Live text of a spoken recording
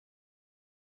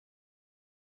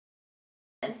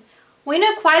We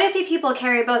know quite a few people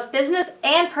carry both business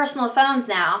and personal phones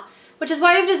now, which is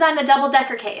why we've designed the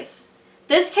double-decker case.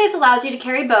 This case allows you to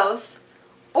carry both,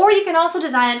 or you can also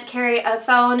design it to carry a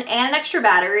phone and an extra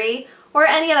battery, or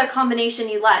any other combination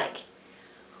you like.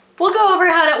 We'll go over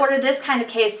how to order this kind of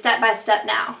case step by step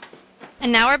now.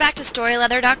 And now we're back to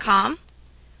StoryLeather.com.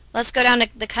 Let's go down to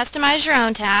the Customize Your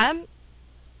Own tab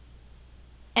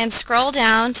and scroll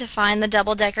down to find the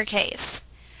double-decker case.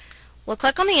 We'll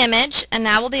click on the image, and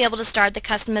now we'll be able to start the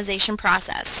customization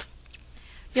process.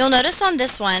 You'll notice on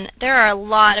this one there are a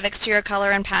lot of exterior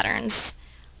color and patterns.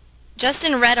 Just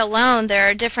in red alone there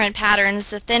are different patterns: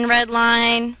 the thin red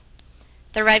line,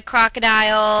 the red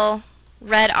crocodile,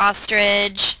 red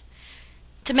ostrich.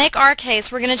 To make our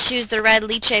case, we're going to choose the red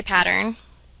lychee pattern,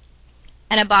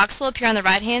 and a box will appear on the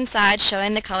right hand side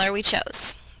showing the color we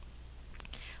chose.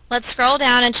 Let's scroll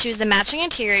down and choose the matching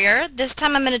interior. This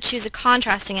time I'm going to choose a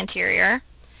contrasting interior,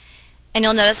 and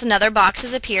you'll notice another box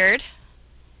has appeared,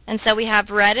 and so we have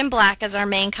red and black as our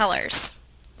main colors.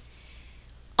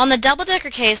 On the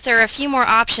double-decker case there are a few more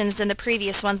options than the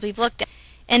previous ones we've looked at.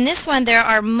 In this one there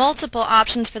are multiple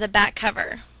options for the back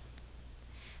cover.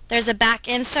 There's a back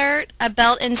insert, a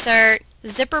belt insert,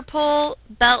 zipper pull,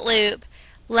 belt loop,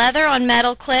 leather on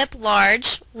metal clip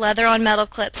large, leather on metal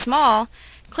clip small,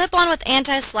 clip-on with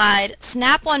anti-slide,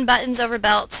 snap-on buttons over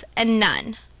belts, and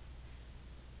none.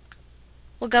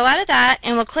 We'll go out of that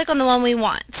and we'll click on the one we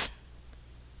want.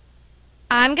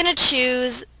 I'm going to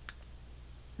choose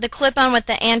the clip-on with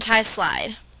the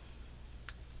anti-slide.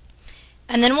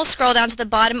 And then we'll scroll down to the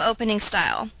bottom opening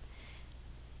style.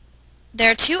 There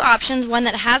are two options, one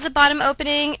that has a bottom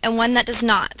opening and one that does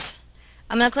not.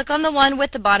 I'm going to click on the one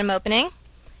with the bottom opening,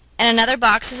 and another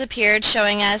box has appeared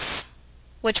showing us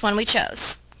which one we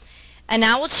chose. And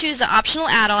now we'll choose the optional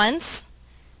add-ons.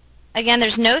 Again,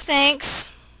 there's no thanks,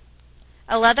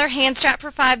 a leather hand strap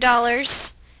for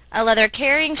 $5, a leather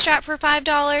carrying strap for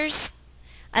 $5,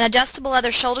 an adjustable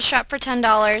leather shoulder strap for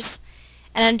 $10,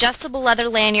 and an adjustable leather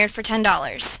lanyard for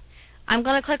 $10. I'm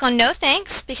going to click on no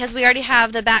thanks because we already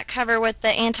have the back cover with the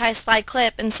anti-slide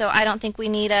clip, and so I don't think we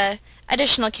need a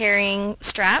additional carrying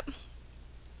strap.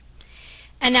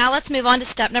 And now let's move on to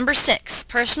step number 6,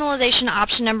 personalization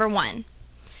option number 1.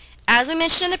 As we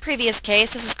mentioned in the previous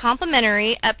case, this is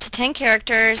complimentary up to 10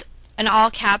 characters and all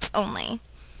caps only.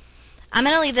 I'm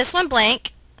going to leave this one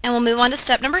blank, and we'll move on to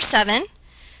step number 7,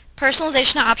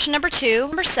 personalization option number 2.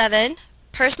 Number 7,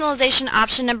 personalization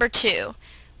option number 2,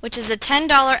 which is a $10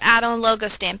 add-on logo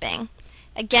stamping.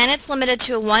 Again, it's limited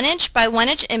to a 1" by 1"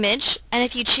 image, and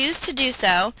if you choose to do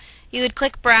so, you would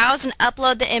click Browse and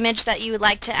upload the image that you would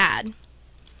like to add.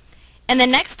 In the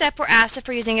next step, we're asked if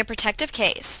we're using a protective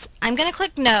case. I'm going to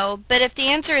click No, but if the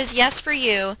answer is yes for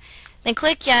you, then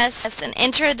click Yes and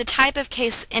enter the type of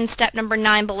case in step number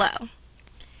 9 below.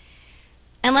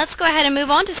 And let's go ahead and move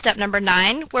on to step number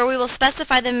 9, where we will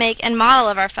specify the make and model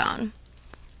of our phone.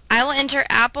 I will enter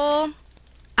Apple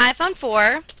iPhone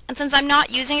 4, and since I'm not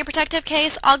using a protective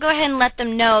case, I'll go ahead and let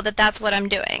them know that that's what I'm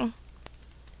doing.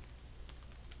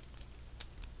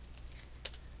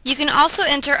 You can also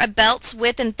enter a belt's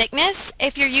width and thickness.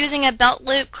 If you're using a belt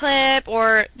loop clip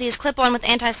or these clip-on with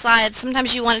anti-slides,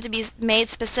 sometimes you want it to be made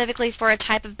specifically for a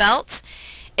type of belt.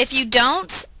 If you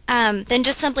don't, then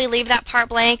just simply leave that part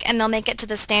blank and they'll make it to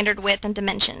the standard width and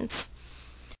dimensions.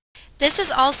 This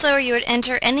is also where you would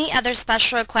enter any other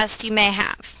special requests you may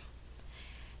have.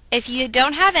 If you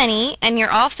don't have any and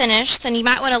you're all finished, then you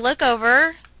might want to look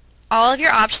over all of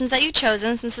your options that you've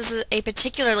chosen, since this is a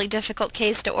particularly difficult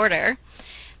case to order.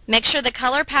 Make sure the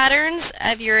color patterns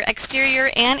of your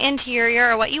exterior and interior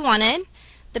are what you wanted.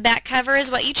 The back cover is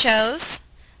what you chose.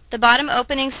 The bottom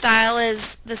opening style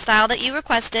is the style that you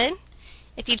requested.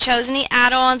 If you chose any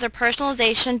add-ons or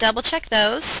personalization, double check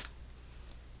those.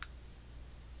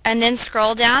 And then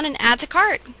scroll down and add to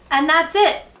cart. And that's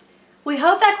it. We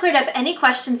hope that cleared up any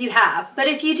questions you have, but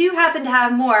if you do happen to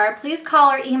have more, please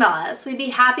call or email us. We'd be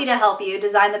happy to help you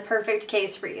design the perfect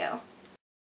case for you.